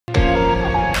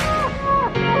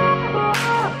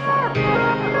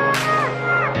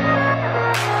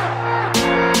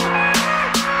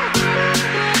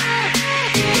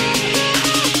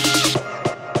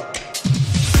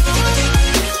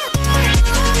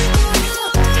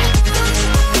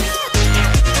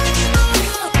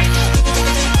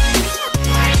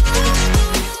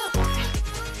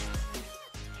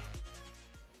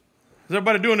How's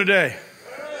everybody doing today?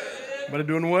 Everybody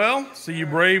doing well? See you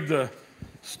brave the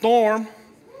storm,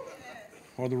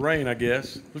 or the rain, I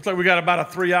guess. Looks like we got about a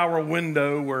 3-hour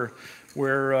window where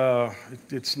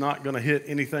it's not going to hit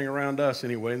anything around us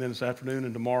anyway. And then this afternoon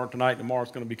and tonight and tomorrow,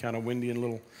 it's going to be kind of windy and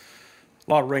a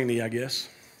lot rainy, I guess.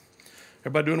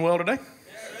 Everybody doing well today? I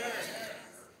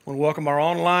want to welcome our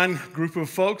online group of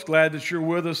folks. Glad that you're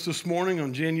with us this morning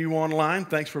on GNU Online.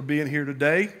 Thanks for being here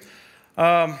today.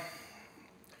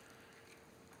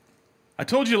 I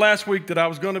told you last week that I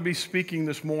was going to be speaking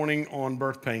this morning on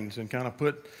birth pains and kind of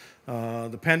put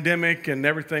the pandemic and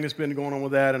everything that's been going on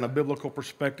with that in a biblical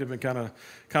perspective and kind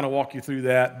of walk you through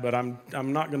that. But I'm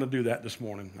not going to do that this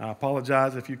morning. I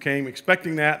apologize if you came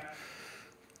expecting that,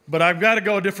 but I've got to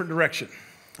go a different direction.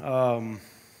 I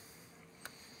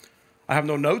have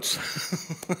no notes.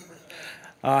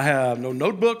 I have no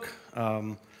notebook.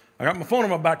 I got my phone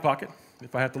in my back pocket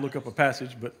if I have to look up a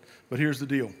passage, but here's the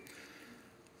deal.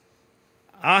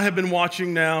 I have been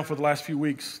watching now for the last few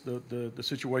weeks the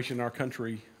situation in our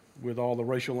country with all the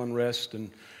racial unrest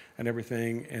and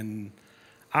everything, and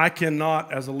I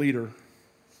cannot, as a leader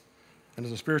and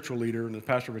as a spiritual leader and as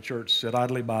pastor of a church, sit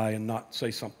idly by and not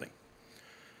say something.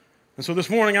 And so this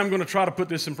morning I'm going to try to put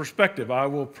this in perspective. I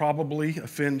will probably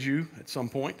offend you at some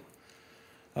point,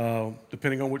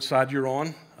 depending on which side you're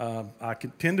on. I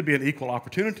tend to be an equal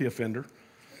opportunity offender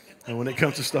when it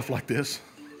comes to stuff like this.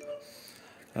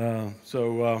 I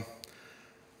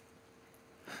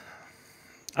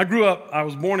grew up, I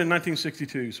was born in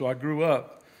 1962, so I grew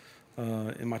up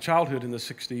in my childhood in the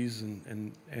 60s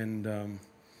and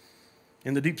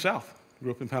in the Deep South.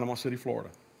 Grew up in Panama City, Florida.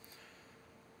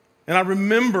 And I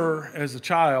remember as a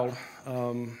child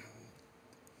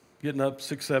getting up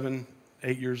 6, 7,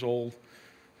 8 years old.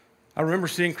 I remember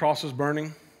seeing crosses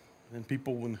burning and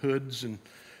people in hoods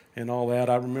and all that.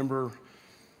 I remember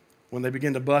when they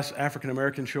began to bus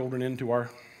African-American children into our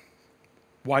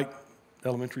white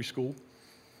elementary school.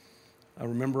 I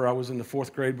remember I was in the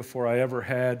 4th grade before I ever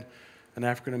had an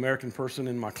African-American person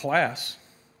in my class.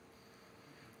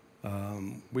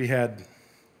 We had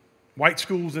white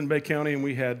schools in Bay County and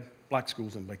we had black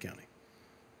schools in Bay County.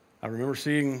 I remember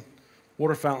seeing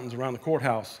water fountains around the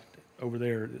courthouse over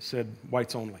there that said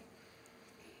whites only.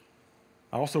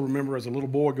 I also remember as a little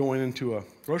boy going into a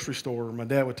grocery store. My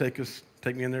dad would take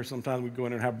me in there. Sometimes we'd go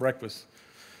in there and have breakfast.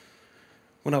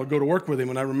 When I would go to work with him,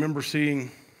 and I remember seeing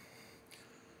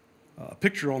a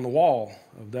picture on the wall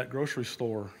of that grocery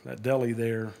store, that deli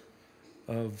there,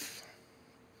 of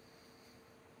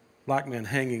black men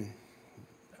hanging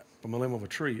from a limb of a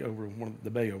tree over the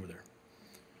bay over there.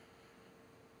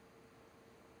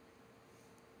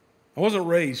 I wasn't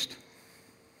raised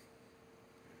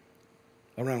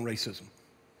around racism.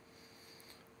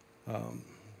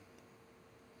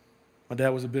 My dad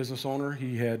was a business owner.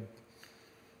 He had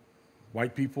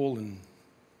white people and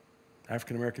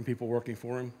African-American people working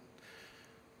for him.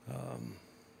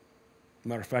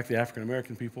 Matter of fact, the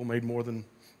African-American people made more than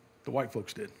the white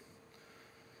folks did.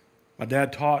 My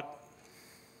dad taught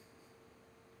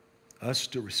us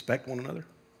to respect one another.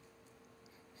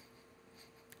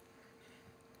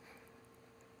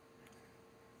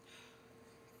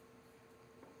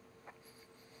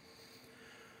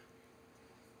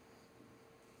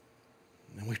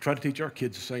 And we try to teach our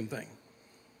kids the same thing.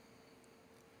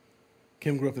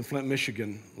 Kim grew up in Flint,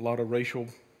 Michigan. A lot of racial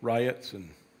riots and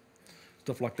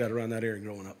stuff like that around that area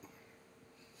growing up.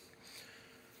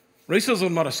 Racism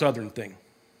is not a Southern thing.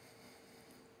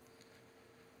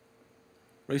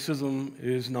 Racism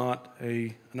is not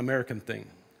an American thing.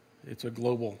 It's a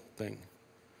global thing.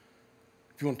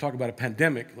 If you want to talk about a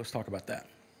pandemic, let's talk about that.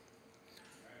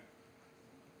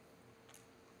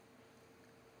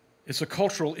 It's a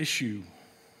cultural issue.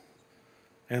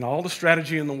 And all the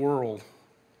strategy in the world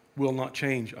will not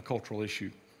change a cultural issue.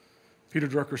 Peter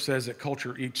Drucker says that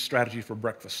culture eats strategy for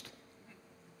breakfast.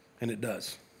 And it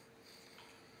does.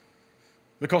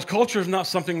 Because culture is not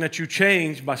something that you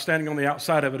change by standing on the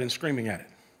outside of it and screaming at it.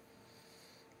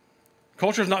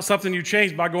 Culture is not something you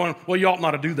change by going, well, you ought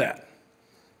not to do that.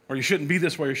 Or you shouldn't be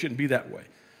this way or you shouldn't be that way.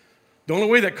 The only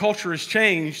way that culture is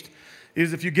changed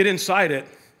is if you get inside it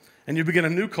and you begin a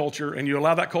new culture, and you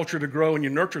allow that culture to grow, and you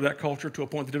nurture that culture to a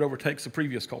point that it overtakes the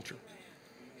previous culture.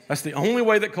 That's the only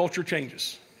way that culture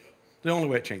changes. The only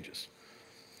way it changes.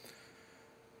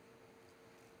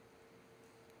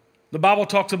 The Bible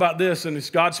talks about this, and it's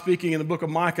God speaking in the book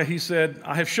of Micah. He said,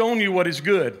 I have shown you what is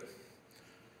good,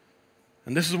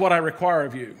 and this is what I require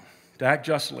of you, to act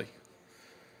justly,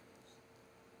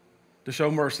 to show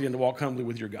mercy, and to walk humbly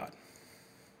with your God.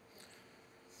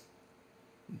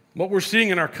 What we're seeing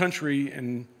in our country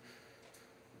and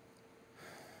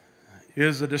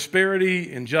is a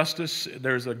disparity in justice.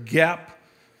 There's a gap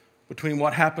between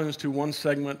what happens to one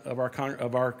segment of our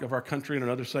country and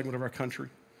another segment of our country.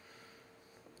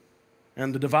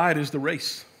 And the divide is the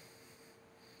race.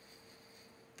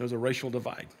 There's a racial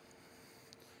divide.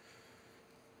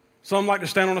 Some like to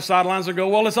stand on the sidelines and go,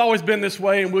 well, it's always been this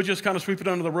way, and we'll just kind of sweep it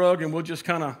under the rug, and we'll just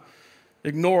kind of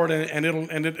ignore it,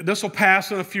 and this will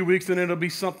pass in a few weeks, and it'll be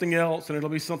something else, and it'll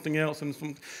be something else.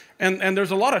 And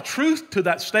there's a lot of truth to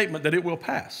that statement that it will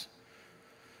pass.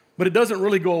 But it doesn't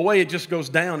really go away. It just goes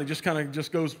down. It just kind of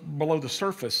just goes below the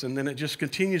surface, and then it just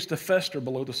continues to fester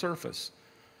below the surface.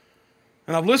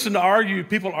 And I've listened to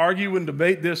people argue and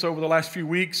debate this over the last few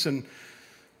weeks, and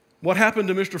what happened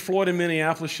to Mr. Floyd in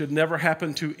Minneapolis should never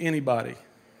happen to anybody,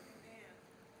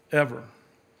 ever.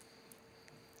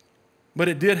 But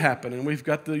it did happen, and we've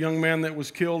got the young man that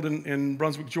was killed in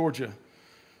Brunswick, Georgia.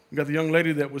 We've got the young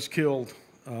lady that was killed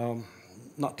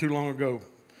not too long ago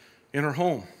in her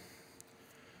home.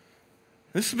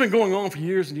 This has been going on for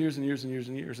years and years and years and years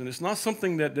and years, and it's not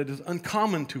something that is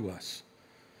uncommon to us.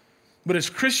 But as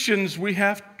Christians,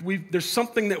 there's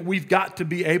something that we've got to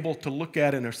be able to look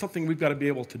at, and there's something we've got to be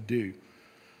able to do.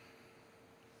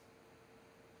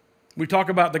 We talk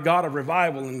about the God of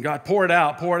revival and God, pour it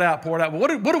out, pour it out, pour it out.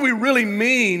 But what do we really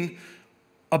mean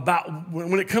about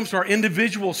when it comes to our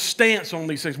individual stance on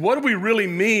these things? What do we really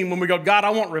mean when we go, God, I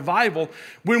want revival?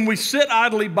 When we sit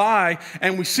idly by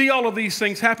and we see all of these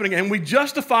things happening and we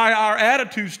justify our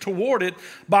attitudes toward it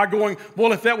by going,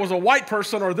 well, if that was a white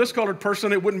person or this colored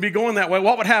person, it wouldn't be going that way.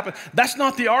 What would happen? That's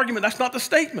not the argument. That's not the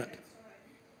statement.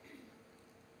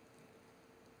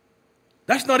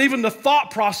 That's not even the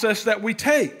thought process that we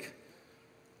take.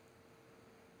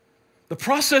 The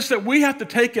process that we have to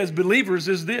take as believers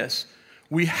is this.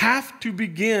 We have to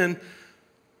begin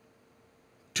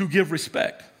to give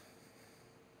respect.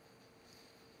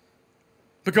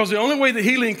 Because the only way that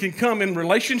healing can come in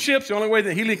relationships, the only way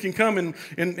that healing can come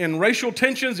in racial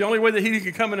tensions, the only way that healing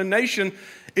can come in a nation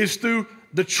is through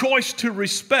the choice to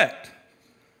respect.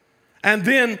 And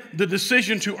then the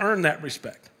decision to earn that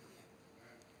respect.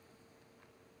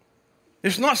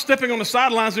 It's not stepping on the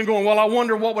sidelines and going, well, I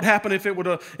wonder what would happen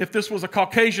if this was a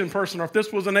Caucasian person, or if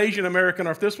this was an Asian American,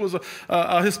 or if this was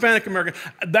a Hispanic American.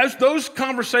 Those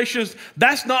conversations,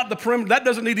 that's not the perimeter. That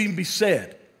doesn't need to even be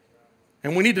said.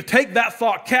 And we need to take that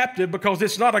thought captive because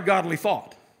it's not a godly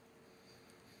thought.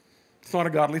 It's not a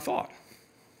godly thought.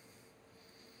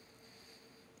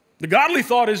 The godly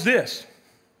thought is this.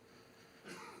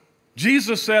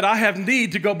 Jesus said, I have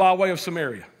need to go by way of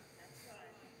Samaria.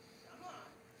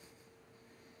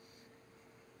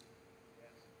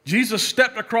 Jesus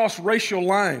stepped across racial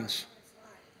lines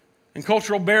and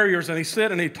cultural barriers, and he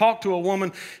said, and he talked to a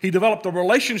woman. He developed a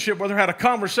relationship with her, had a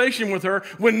conversation with her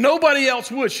when nobody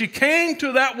else would. She came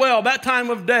to that well that time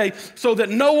of day so that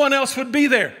no one else would be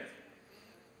there.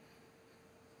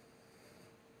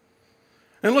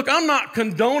 And look, I'm not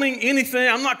condoning anything.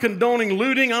 I'm not condoning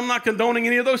looting. I'm not condoning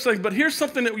any of those things. But here's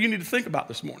something that you need to think about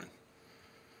this morning.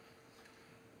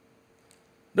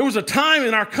 There was a time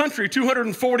in our country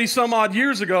 240 some odd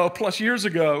years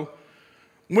ago,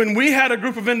 when we had a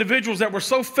group of individuals that were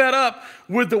so fed up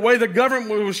with the way the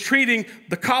government was treating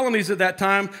the colonies at that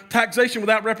time, taxation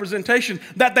without representation,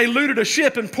 that they looted a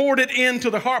ship and poured it into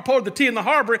the poured the tea in the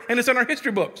harbor, and it's in our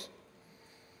history books.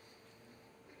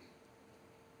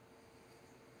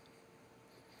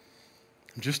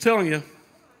 I'm just telling you,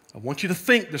 I want you to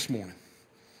think this morning.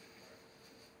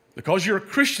 Because you're a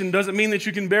Christian doesn't mean that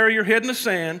you can bury your head in the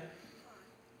sand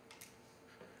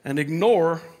and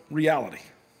ignore reality.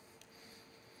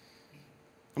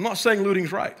 I'm not saying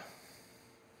looting's right.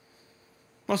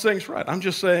 I'm not saying it's right. I'm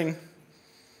just saying,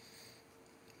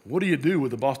 what do you do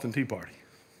with the Boston Tea Party?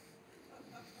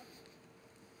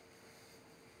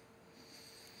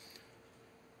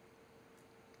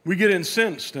 We get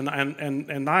incensed, and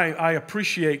I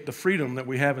appreciate the freedom that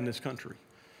we have in this country.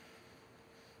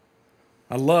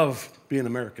 I love being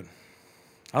American.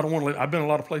 I don't want to live. I've been in a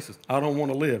lot of places. I don't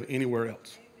want to live anywhere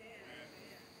else.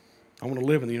 I want to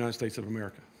live in the United States of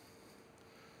America.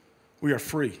 We are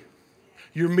free.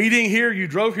 You're meeting here. You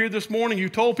drove here this morning. You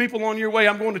told people on your way,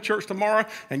 I'm going to church tomorrow,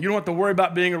 and you don't have to worry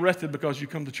about being arrested because you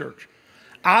come to church.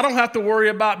 I don't have to worry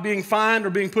about being fined or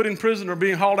being put in prison or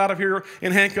being hauled out of here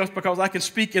in handcuffs because I can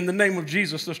speak in the name of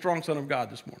Jesus, the strong Son of God,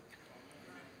 this morning.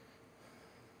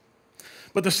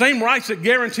 But the same rights that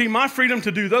guarantee my freedom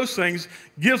to do those things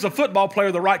gives a football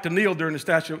player the right to kneel during the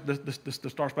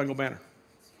Star Spangled Banner.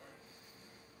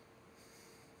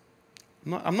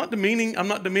 I'm not demeaning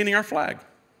our flag.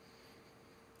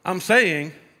 I'm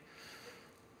saying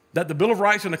that the Bill of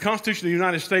Rights and the Constitution of the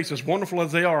United States, as wonderful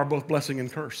as they are both blessing and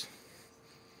curse.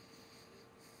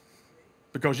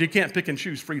 Because you can't pick and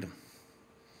choose freedom.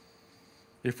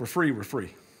 If we're free, we're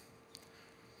free.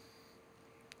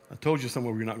 I told you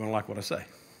somewhere you're not going to like what I say.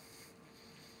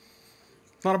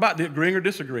 It's not about agreeing or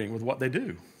disagreeing with what they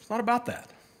do. It's not about that.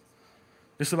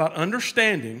 It's about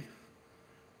understanding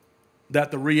that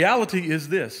the reality is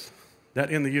this, that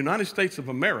in the United States of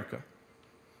America,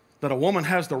 that a woman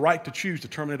has the right to choose to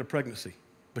terminate a pregnancy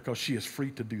because she is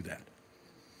free to do that.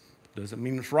 Doesn't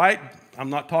mean it's right. I'm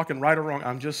not talking right or wrong.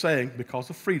 I'm just saying because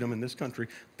of freedom in this country,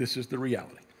 this is the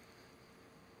reality.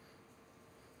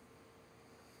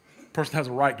 A person has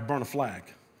a right to burn a flag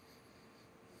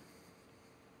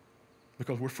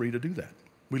because we're free to do that.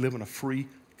 We live in a free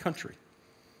country.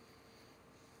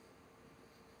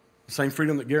 The same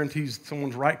freedom that guarantees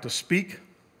someone's right to speak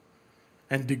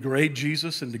and degrade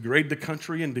Jesus and degrade the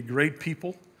country and degrade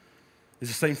people is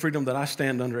the same freedom that I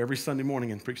stand under every Sunday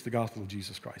morning and preach the gospel of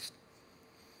Jesus Christ.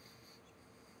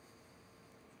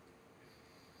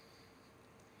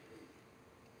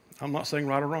 I'm not saying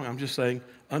right or wrong. I'm just saying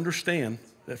understand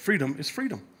that freedom is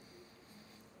freedom.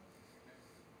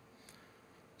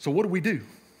 So what do we do?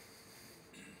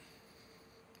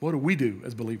 What do we do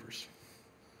as believers?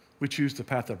 We choose the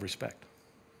path of respect.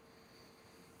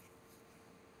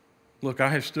 Look, I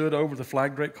have stood over the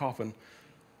flag draped coffin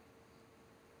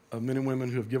of men and women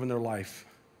who have given their life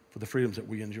for the freedoms that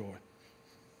we enjoy.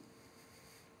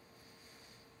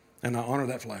 And I honor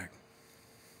that flag.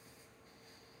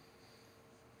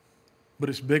 But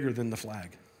it's bigger than the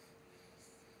flag.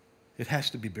 It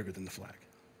has to be bigger than the flag.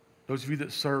 Those of you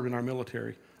that serve in our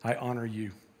military, I honor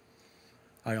you.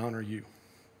 I honor you.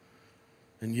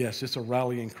 And yes, it's a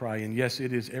rallying cry. And yes,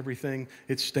 it is everything.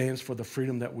 It stands for the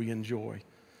freedom that we enjoy.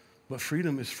 But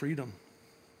freedom is freedom.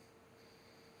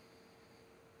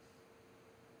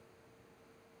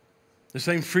 The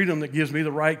same freedom that gives me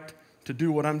the right to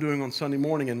do what I'm doing on Sunday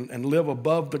morning and live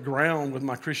above the ground with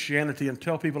my Christianity and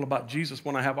tell people about Jesus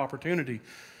when I have opportunity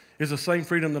is the same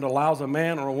freedom that allows a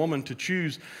man or a woman to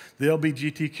choose the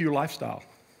LGBTQ lifestyle.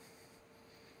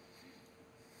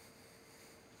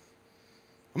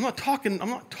 I'm not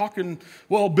talking,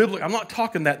 well, biblically, I'm not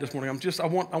talking that this morning. I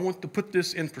want to put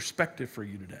this in perspective for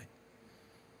you today.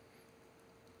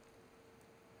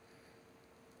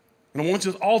 And I want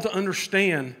you all to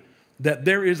understand that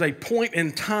there is a point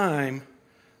in time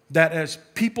that as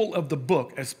people of the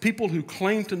book, as people who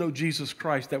claim to know Jesus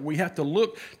Christ, that we have to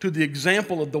look to the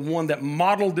example of the one that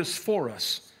modeled this for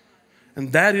us.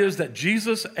 And that is that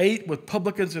Jesus ate with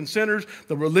publicans and sinners.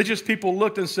 The religious people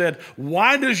looked and said,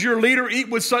 "Why does your leader eat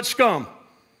with such scum?"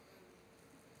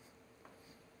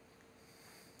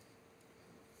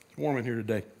 It's warm in here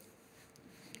today.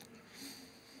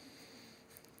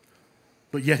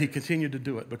 But yet he continued to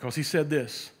do it because he said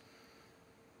this.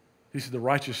 He said, "The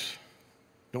righteous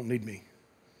don't need me."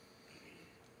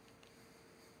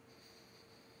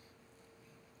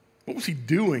 What was he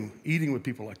doing eating with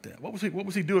people like that? What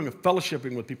was he doing of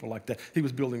fellowshipping with people like that? He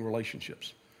was building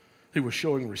relationships. He was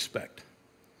showing respect.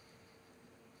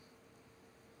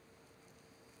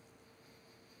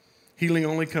 Healing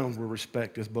only comes where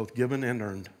respect is both given and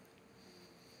earned.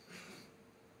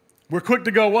 We're quick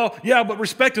to go, well, yeah, but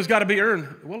respect has got to be earned.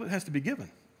 Well, it has to be given.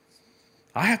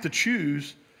 I have to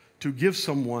choose to give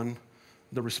someone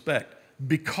the respect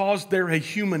because they're a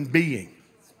human being.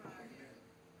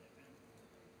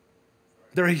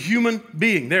 They're a human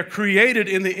being. They're created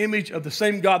in the image of the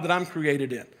same God that I'm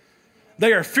created in.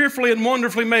 They are fearfully and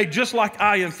wonderfully made, just like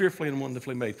I am fearfully and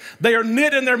wonderfully made. They are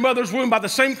knit in their mother's womb by the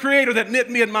same Creator that knit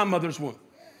me in my mother's womb.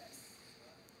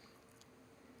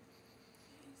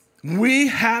 We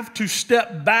have to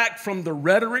step back from the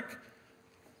rhetoric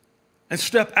and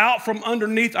step out from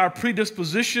underneath our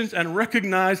predispositions and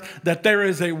recognize that there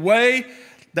is a way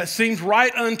that seems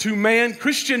right unto man,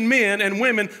 Christian men and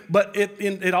women, but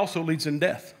it also leads in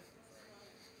death.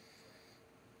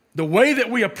 The way that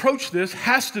we approach this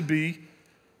has to be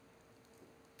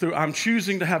through I'm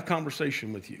choosing to have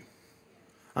conversation with you.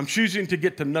 I'm choosing to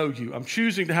get to know you. I'm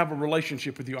choosing to have a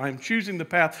relationship with you. I'm choosing the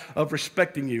path of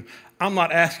respecting you. I'm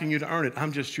not asking you to earn it.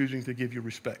 I'm just choosing to give you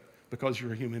respect because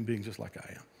you're a human being just like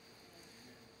I am.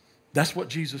 That's what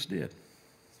Jesus did.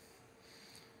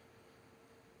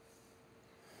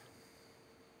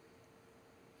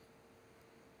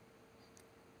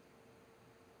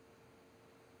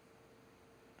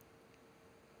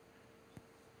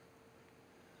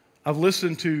 I've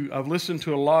listened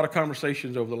to a lot of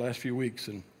conversations over the last few weeks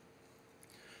and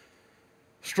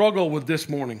struggle with this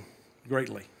morning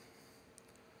greatly.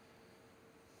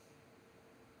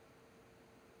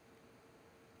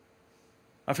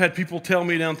 I've had people tell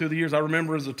me down through the years. I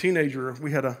remember as a teenager,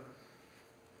 we had a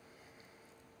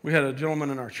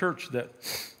gentleman in our church that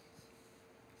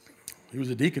He was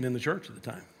a deacon in the church at the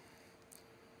time.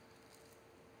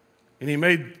 And he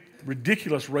made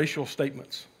ridiculous racial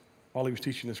statements while he was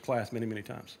teaching his class many, many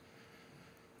times.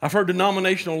 I've heard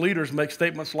denominational leaders make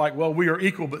statements like, well, we are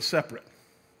equal but separate,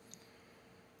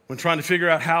 when trying to figure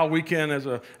out how we can, as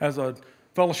a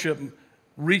fellowship,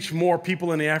 reach more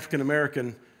people in the African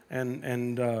American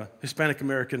and Hispanic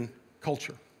American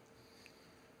culture.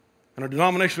 And a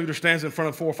denominational leader stands in front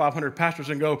of 400 or 500 pastors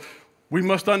and go, we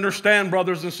must understand,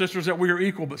 brothers and sisters, that we are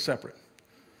equal but separate.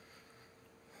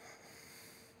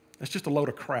 That's just a load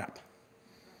of crap.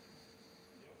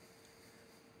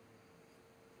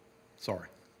 Sorry.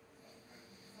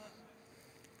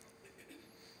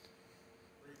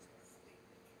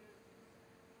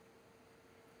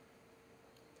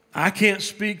 I can't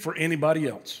speak for anybody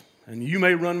else, and you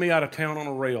may run me out of town on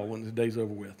a rail when the day's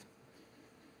over with.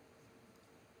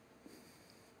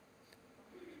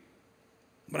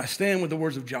 But I stand with the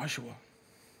words of Joshua.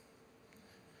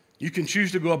 You can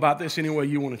choose to go about this any way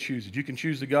you want to choose it. You can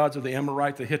choose the gods of the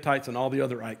Amorites, the Hittites, and all the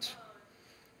other ites.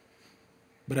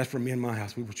 But as for me and my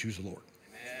house, we will choose the Lord.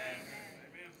 Amen.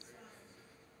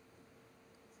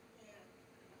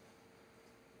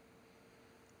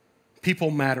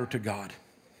 People matter to God.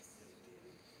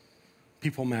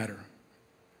 People matter.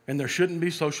 And there shouldn't be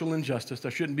social injustice.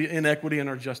 There shouldn't be inequity in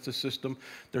our justice system.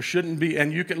 There shouldn't be,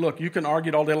 and you can argue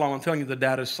it all day long. I'm telling you, the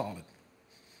data is solid.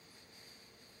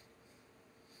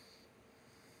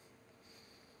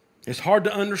 It's hard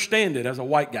to understand it as a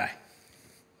white guy.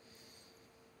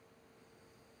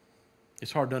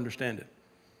 It's hard to understand it.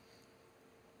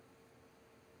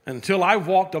 And until I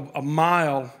walked a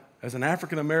mile as an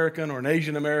African American or an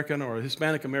Asian American or a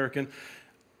Hispanic American,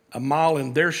 a mile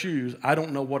in their shoes, I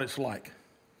don't know what it's like.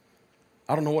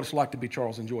 I don't know what it's like to be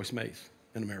Charles and Joyce Mays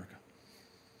in America.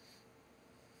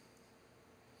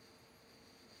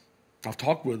 I've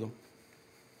talked with them.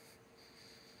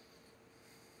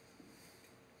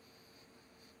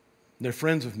 They're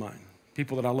friends of mine,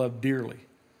 people that I love dearly.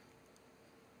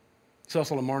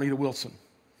 Cecil and Marnita Wilson.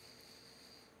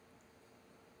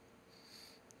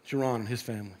 Jerron and his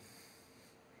family.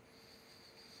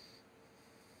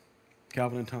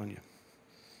 Calvin and Tanya.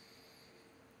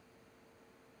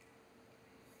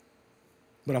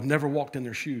 But I've never walked in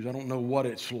their shoes. I don't know what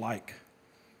it's like.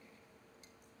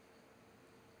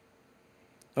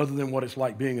 Other than what it's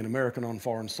like being an American on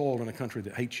foreign soil in a country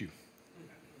that hates you.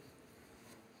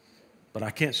 But I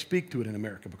can't speak to it in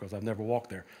America because I've never walked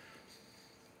there.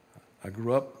 I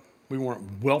grew up, we weren't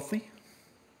wealthy,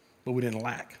 but we didn't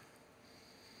lack.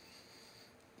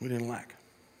 We didn't lack.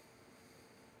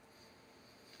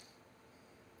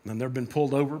 And I've never been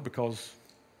pulled over because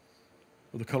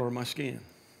of the color of my skin.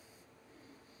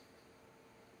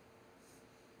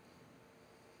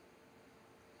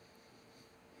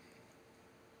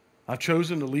 I've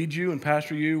chosen to lead you and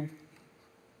pastor you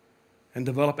and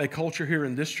develop a culture here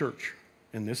in this church,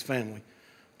 in this family,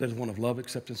 that is one of love,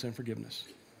 acceptance, and forgiveness.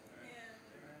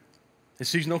 It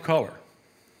sees no color.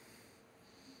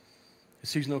 It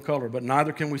sees no color, but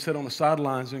neither can we sit on the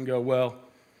sidelines and go, well,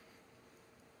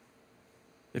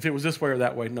 if it was this way or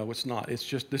that way. No, it's not. It's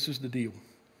just, this is the deal.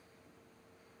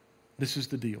 This is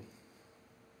the deal.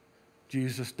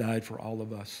 Jesus died for all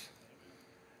of us.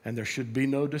 And there should be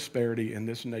no disparity in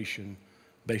this nation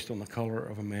based on the color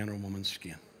of a man or woman's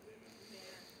skin.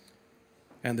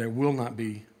 And there will not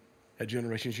be at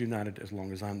Generations United as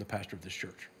long as I'm the pastor of this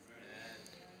church.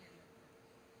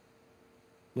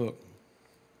 Look,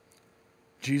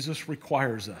 Jesus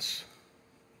requires us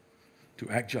to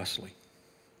act justly,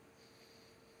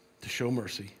 to show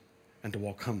mercy, and to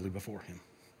walk humbly before him.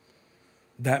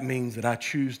 That means that I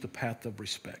choose the path of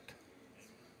respect.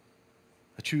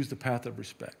 I choose the path of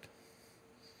respect.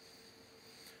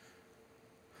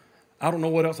 I don't know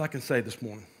what else I can say this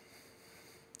morning.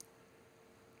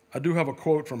 I do have a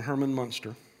quote from Herman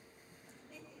Munster.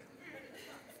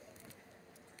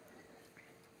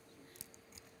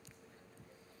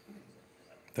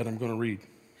 That I'm going to read.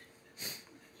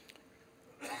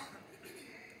 How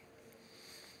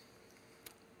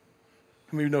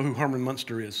many of you know who Herman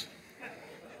Munster is?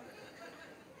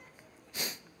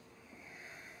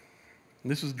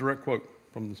 And this is a direct quote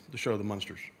from the show, The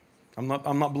Munsters. I'm not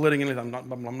belittling anything.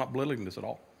 I'm not belittling this at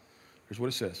all. Here's what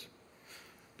it says.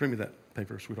 Bring me that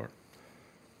paper, sweetheart.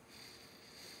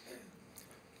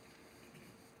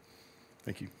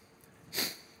 Thank you.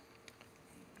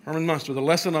 Herman Munster, the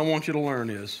lesson I want you to learn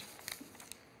is,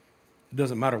 it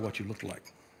doesn't matter what you look like.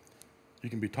 You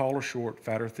can be tall or short,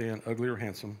 fat or thin, ugly or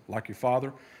handsome, like your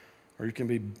father, or you can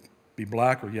be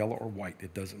black or yellow or white.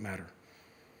 It doesn't matter.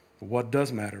 But what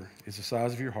does matter is the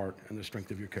size of your heart and the strength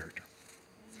of your character.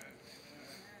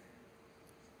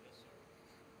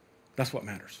 That's what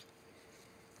matters.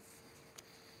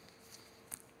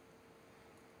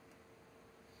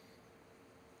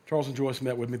 Charles and Joyce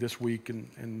met with me this week,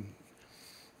 and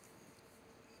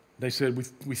they said,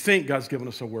 we think God's given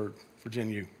us a word for Gen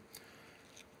U.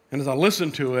 And as I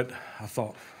listened to it, I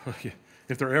thought,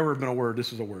 if there ever been a word,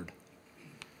 this is a word.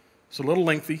 It's a little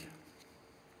lengthy,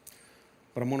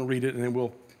 but I'm going to read it, and then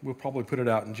we'll probably put it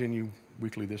out in Gen U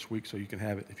Weekly this week so you can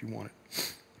have it if you want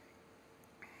it.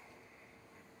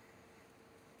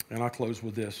 And I'll close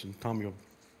with this, and Tommy will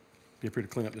be free to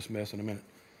clean up this mess in a minute.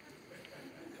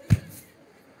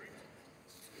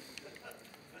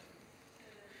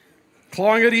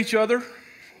 Clawing at each other,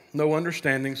 no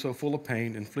understanding, so full of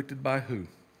pain, inflicted by who?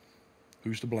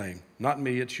 Who's to blame? Not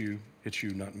me, it's you,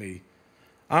 not me.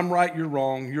 I'm right, you're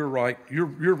wrong, you're right,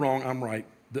 you're wrong, I'm right.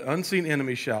 The unseen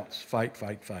enemy shouts, fight,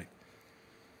 fight, fight.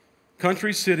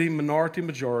 Country, city, minority,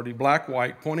 majority, black,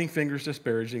 white, pointing fingers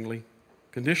disparagingly,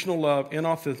 conditional love,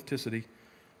 inauthenticity,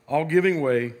 all giving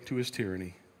way to his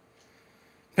tyranny.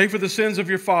 Pay for the sins of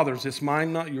your fathers. It's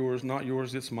mine, not yours,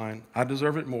 it's mine. I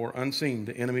deserve it more. Unseen,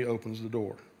 the enemy opens the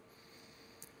door.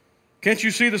 Can't you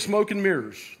see the smoke and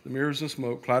mirrors? The mirrors and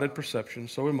smoke, clouded perception,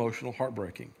 so emotional,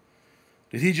 heartbreaking.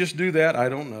 Did he just do that? I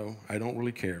don't know. I don't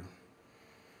really care.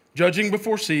 Judging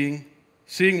before seeing,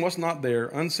 seeing what's not there,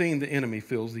 unseen, the enemy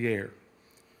fills the air.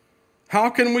 How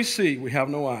can we see? We have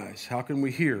no eyes. How can we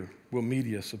hear? Will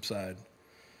media subside?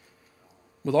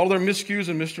 With all their miscues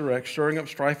and misdirects, stirring up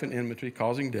strife and enmity,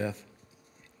 causing death.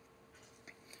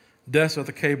 Death's at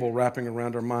the cable wrapping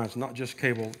around our minds. Not just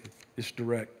cable, it's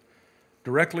direct.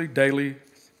 Directly, daily,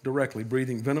 directly,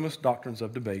 breathing venomous doctrines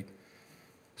of debate.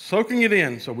 Soaking it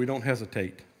in so we don't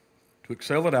hesitate. To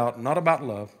exhale it out, not about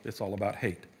love, it's all about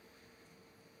hate.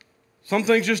 Some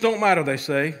things just don't matter, they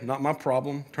say. Not my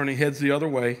problem, turning heads the other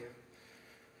way.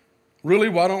 Really,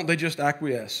 why don't they just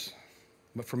acquiesce?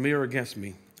 But for me or against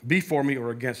me. Be for me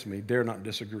or against me, dare not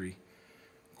disagree.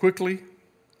 Quickly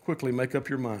make up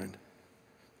your mind.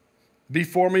 Be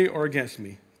for me or against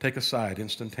me, take a side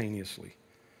instantaneously.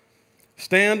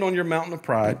 Stand on your mountain of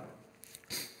pride.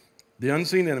 The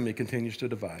unseen enemy continues to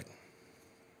divide.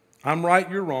 I'm right,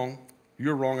 you're wrong,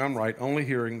 I'm right, only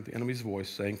hearing the enemy's voice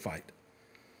saying fight.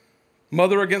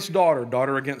 Mother against daughter,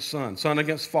 daughter against son, son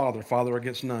against father, father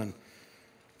against none.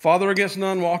 Father against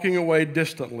none, walking away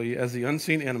distantly as the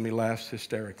unseen enemy laughs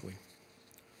hysterically.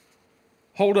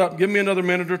 Hold up, give me another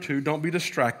minute or two. Don't be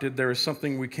distracted. There is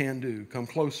something we can do. Come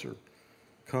closer.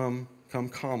 Come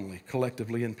calmly,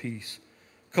 collectively in peace.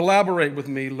 Collaborate with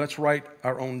me. Let's write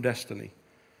our own destiny.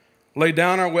 Lay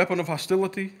down our weapon of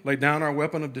hostility. Lay down our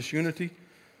weapon of disunity.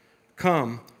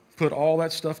 Come, put all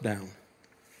that stuff down.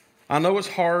 I know it's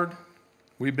hard.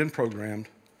 We've been programmed.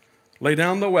 Lay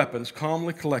down the weapons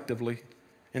calmly, collectively,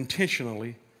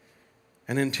 intentionally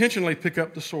pick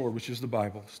up the sword, which is the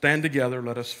Bible. Stand together,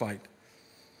 let us fight.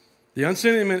 The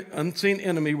unseen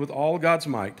enemy with all God's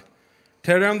might.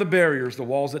 Tear down the barriers, the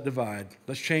walls that divide.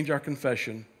 Let's change our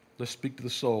confession. Let's speak to the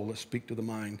soul. Let's speak to the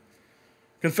mind.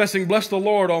 Confessing, bless the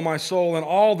Lord, O my soul, and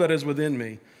all that is within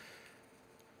me.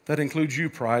 That includes you,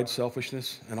 pride,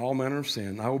 selfishness, and all manner of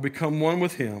sin. I will become one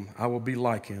with him. I will be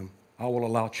like him. I will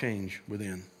allow change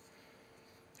within.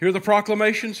 Hear the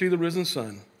proclamation, see the risen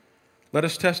sun. Let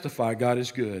us testify God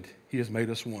is good. He has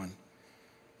made us one.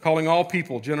 Calling all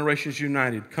people, generations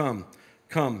united, come,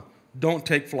 don't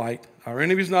take flight. Our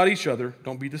enemies not each other,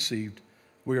 don't be deceived.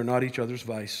 We are not each other's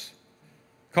vice.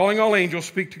 Calling all angels,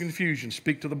 speak to confusion,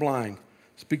 speak to the blind,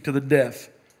 speak to the deaf,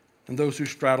 and those who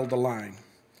straddle the line.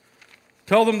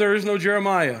 Tell them there is no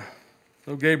Jeremiah,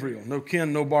 no Gabriel, no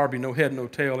Ken, no Barbie, no head, no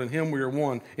tail. In him we are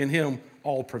one. In him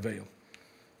all prevail.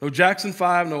 No Jackson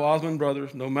 5, no Osmond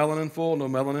Brothers, no melanin full, no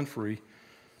melanin free.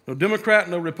 No Democrat,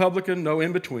 no Republican, no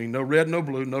in-between, no red, no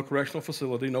blue, no correctional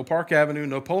facility, no Park Avenue,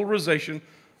 no polarization,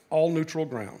 all neutral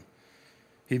ground.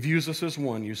 He views us as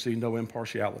one, you see, no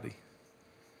impartiality.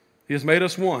 He has made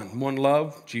us one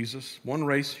love, Jesus, one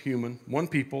race, human, one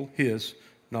people, his,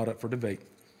 not up for debate.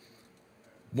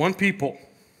 One people,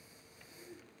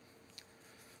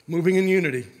 moving in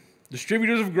unity,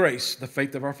 distributors of grace, the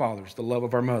faith of our fathers, the love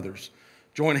of our mothers.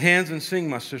 Join hands and sing,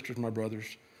 my sisters, my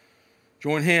brothers.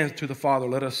 Join hands to the Father.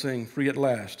 Let us sing, free at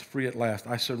last,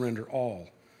 I surrender all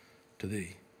to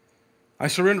thee. I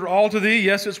surrender all to thee.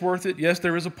 Yes, it's worth it. Yes,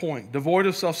 there is a point. Devoid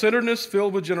of self-centeredness,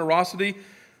 filled with generosity.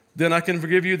 Then I can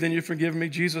forgive you, then you forgive me.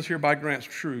 Jesus hereby grants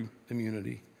true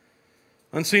immunity.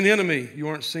 Unseen enemy, you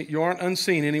aren't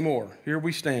unseen anymore. Here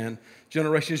we stand,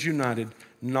 generations united,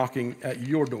 knocking at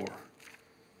your door.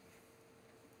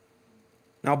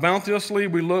 Now bounteously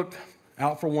we look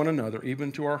out for one another,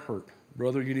 even to our hurt.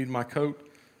 Brother, you need my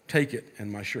coat? Take it,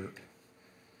 and my shirt.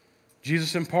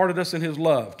 Jesus imparted us in his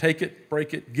love. Take it,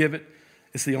 break it, give it.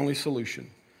 It's the only solution.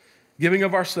 Giving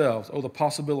of ourselves, oh, the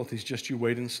possibilities, just you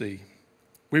wait and see.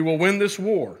 We will win this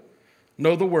war.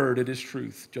 Know the word, it is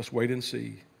truth. Just wait and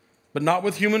see. But not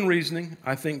with human reasoning.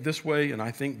 I think this way and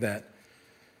I think that.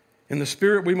 In the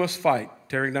spirit we must fight,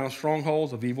 tearing down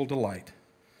strongholds of evil delight.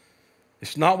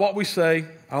 It's not what we say,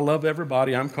 I love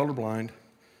everybody, I'm colorblind.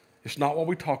 It's not what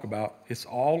we talk about, it's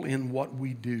all in what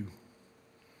we do.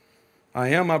 I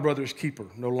am my brother's keeper,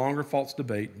 no longer false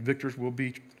debate. Victors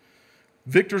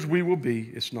we will be,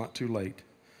 it's not too late.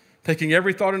 Taking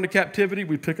every thought into captivity,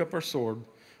 we pick up our sword.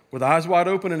 With eyes wide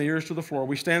open and ears to the floor,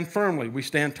 we stand firmly, we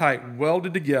stand tight,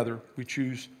 welded together, we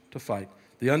choose to fight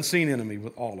the unseen enemy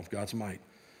with all of God's might.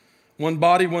 One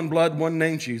body, one blood, one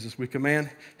name, Jesus. We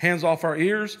command hands off our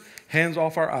ears, hands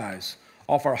off our eyes,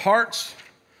 off our hearts,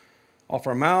 off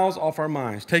our mouths, off our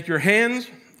minds. Take your hands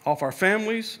off our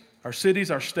families, our cities,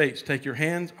 our states. Take your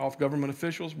hands off government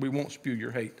officials. We won't spew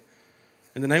your hate.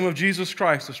 In the name of Jesus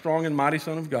Christ, the strong and mighty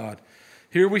Son of God,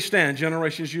 here we stand,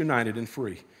 generations united and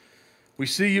free. We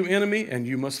see you, enemy, and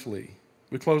you must flee.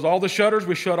 We close all the shutters,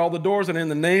 we shut all the doors, and in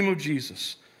the name of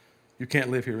Jesus, you can't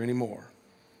live here anymore.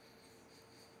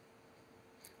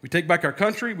 We take back our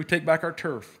country, we take back our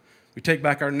turf. We take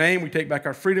back our name, we take back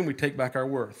our freedom, we take back our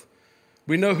worth.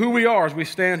 We know who we are as we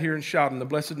stand here and shout in the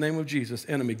blessed name of Jesus,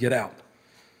 enemy, get out.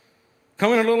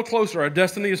 Come in a little closer, our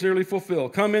destiny is nearly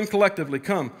fulfilled. Come in collectively,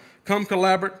 come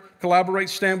collaborate,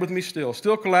 stand with me still.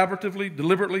 Still collaboratively,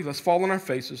 deliberately, let's fall on our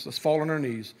faces, let's fall on our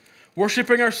knees.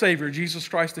 Worshiping our Savior, Jesus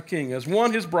Christ the King, as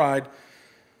one, his bride.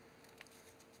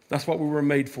 That's what we were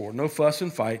made for. No fuss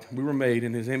and fight. We were made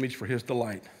in his image for his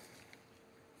delight.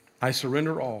 I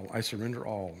surrender all. I surrender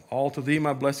all. All to thee,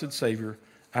 my blessed Savior,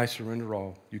 I surrender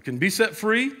all. You can be set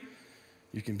free.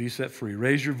 You can be set free.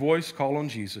 Raise your voice. Call on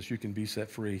Jesus. You can be set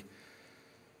free.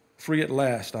 Free at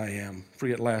last I am.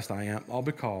 Free at last I am. All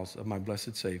because of my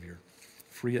blessed Savior.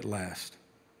 Free at last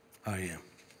I am.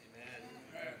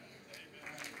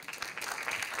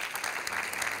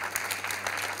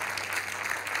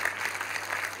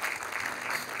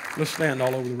 Let's stand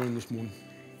all over the room this morning.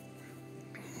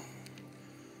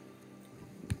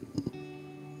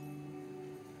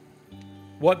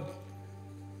 What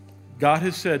God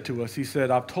has said to us, he said,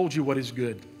 I've told you what is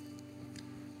good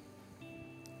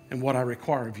and what I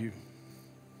require of you,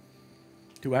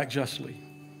 to act justly.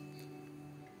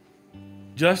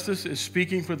 Justice is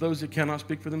speaking for those that cannot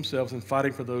speak for themselves and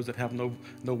fighting for those that have no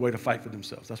way to fight for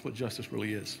themselves. That's what justice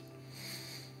really is.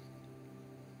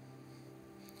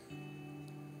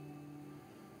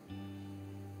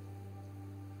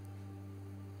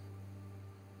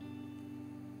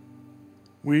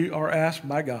 We are asked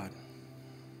by God,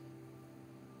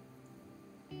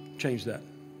 change that.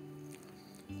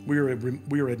 We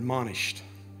are admonished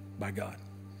by God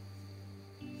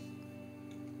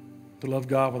to love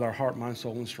God with our heart, mind,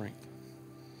 soul, and strength,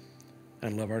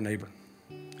 and love our neighbor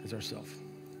as ourselves.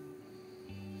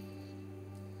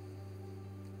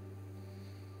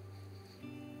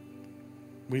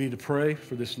 We need to pray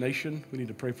for this nation. We need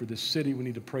to pray for this city. We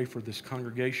need to pray for this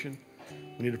congregation.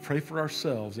 We need to pray for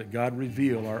ourselves that God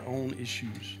reveal our own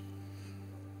issues.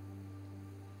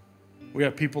 We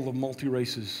have people of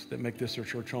multi-races that make this their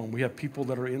church home. We have people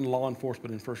that are in law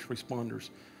enforcement and first responders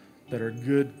that are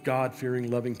good, God-fearing,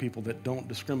 loving people that don't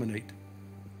discriminate.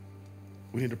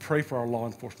 We need to pray for our law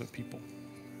enforcement people.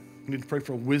 We need to pray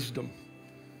for wisdom.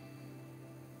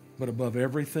 But above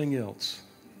everything else,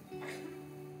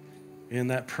 in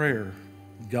that prayer,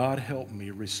 God help me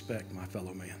respect my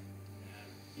fellow man.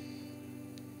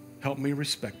 Help me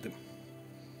respect them,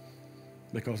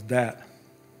 because that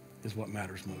is what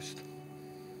matters most.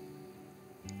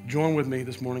 Join with me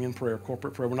this morning in prayer,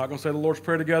 corporate prayer. We're not going to say the Lord's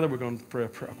Prayer together. We're going to pray a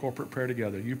corporate prayer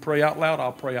together. You pray out loud,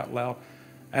 I'll pray out loud,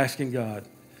 asking God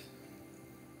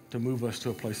to move us to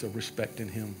a place of respect in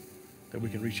him, that we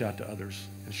can reach out to others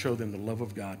and show them the love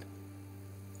of God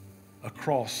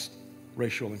across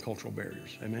racial and cultural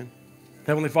barriers. Amen?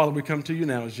 Heavenly Father, we come to you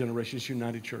now as Generations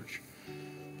United Church.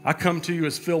 I come to you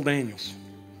as Phil Daniels,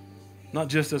 not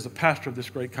just as a pastor of this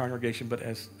great congregation, but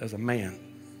as a man.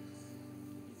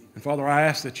 And Father, I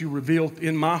ask that you reveal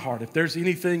in my heart, if there's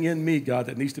anything in me, God,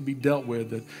 that needs to be dealt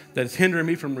with, that is hindering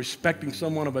me from respecting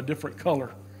someone of a different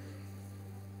color,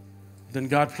 then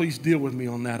God, please deal with me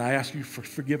on that. I ask you for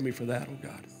forgive me for that, oh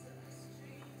God.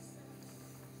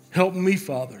 Help me,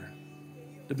 Father,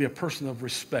 to be a person of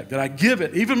respect, that I give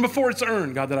it, even before it's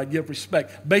earned, God, that I give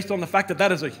respect based on the fact that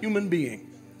that is a human being.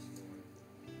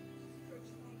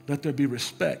 Let there be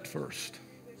respect first.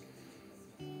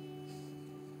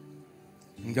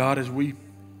 And God, as we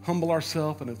humble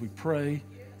ourselves and as we pray,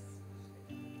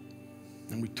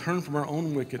 and we turn from our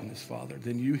own wickedness, Father,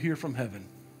 then you hear from heaven.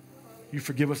 You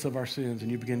forgive us of our sins,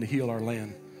 and you begin to heal our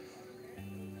land.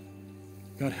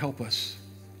 God, help us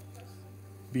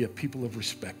be a people of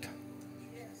respect.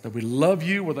 That we love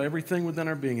you with everything within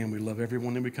our being, and we love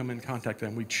everyone that we come in contact with.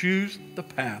 And we choose the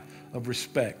path of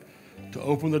respect to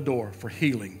open the door for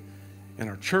healing in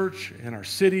our church, in our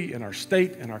city, in our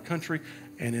state, in our country,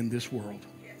 and in this world.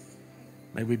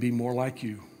 May we be more like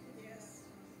you.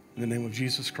 In the name of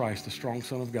Jesus Christ, the strong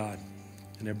Son of God.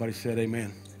 And everybody said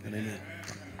amen and amen.